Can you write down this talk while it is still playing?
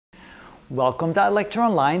Welcome to Lecture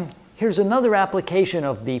Online. Here's another application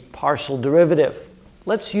of the partial derivative.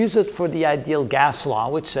 Let's use it for the ideal gas law,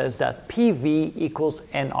 which says that PV equals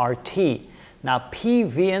nRT. Now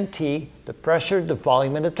PV and T, the pressure, the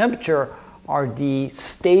volume, and the temperature, are the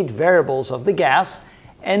state variables of the gas.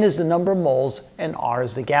 N is the number of moles and R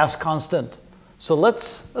is the gas constant. So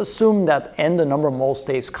let's assume that N, the number of moles,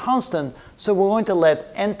 stays constant. So we're going to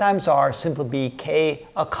let N times R simply be K,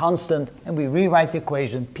 a constant, and we rewrite the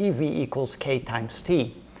equation PV equals K times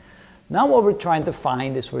T. Now what we're trying to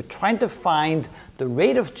find is we're trying to find the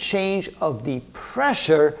rate of change of the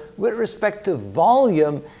pressure with respect to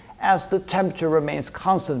volume as the temperature remains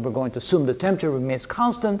constant. We're going to assume the temperature remains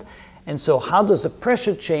constant. And so how does the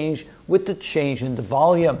pressure change with the change in the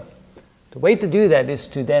volume? The way to do that is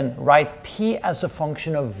to then write P as a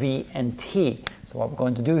function of V and T. So what we're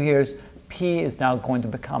going to do here is P is now going to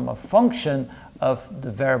become a function of the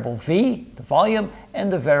variable V, the volume,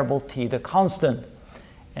 and the variable T, the constant.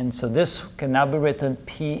 And so this can now be written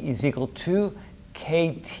P is equal to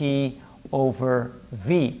KT over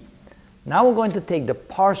V. Now we're going to take the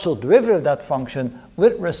partial derivative of that function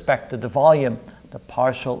with respect to the volume. The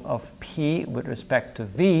partial of P with respect to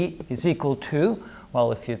V is equal to,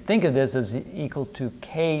 well, if you think of this as equal to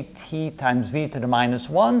KT times V to the minus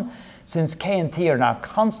 1, since K and T are now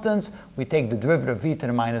constants, we take the derivative of V to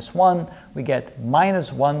the minus 1, we get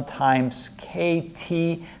minus 1 times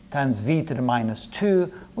KT times V to the minus 2,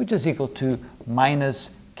 which is equal to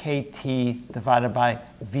minus KT divided by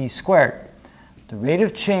V squared. The rate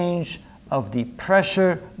of change of the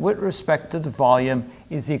pressure with respect to the volume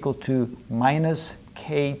is equal to minus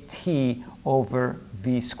KT over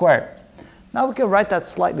V squared. Now we can write that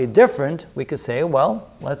slightly different. We could say,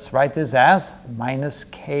 well, let's write this as minus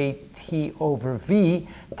KT over V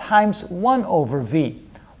times 1 over V.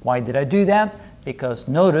 Why did I do that? Because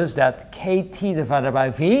notice that KT divided by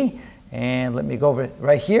V, and let me go over it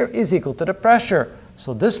right here, is equal to the pressure.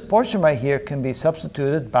 So this portion right here can be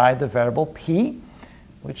substituted by the variable P,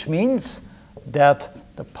 which means that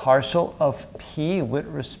the partial of P with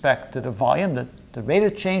respect to the volume, the rate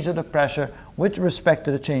of change of the pressure with respect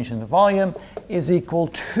to the change in the volume, is equal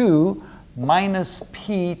to minus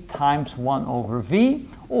P times 1 over V,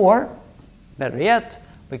 or better yet,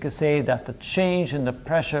 we could say that the change in the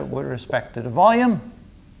pressure with respect to the volume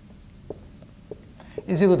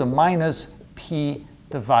is equal to minus P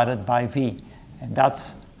divided by V. And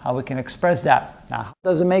that's how we can express that. Now,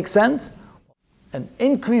 does it make sense? An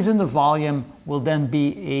increase in the volume will then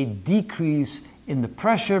be a decrease in the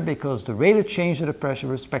pressure because the rate of change of the pressure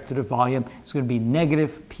with respect to the volume is going to be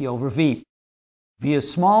negative P over V. V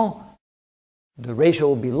is small, the ratio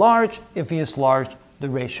will be large. If V is large, the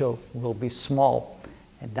ratio will be small.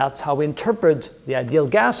 And that's how we interpret the ideal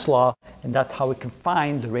gas law, and that's how we can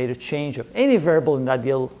find the rate of change of any variable in the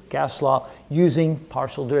ideal gas law using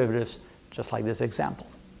partial derivatives, just like this example.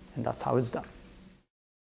 And that's how it's done.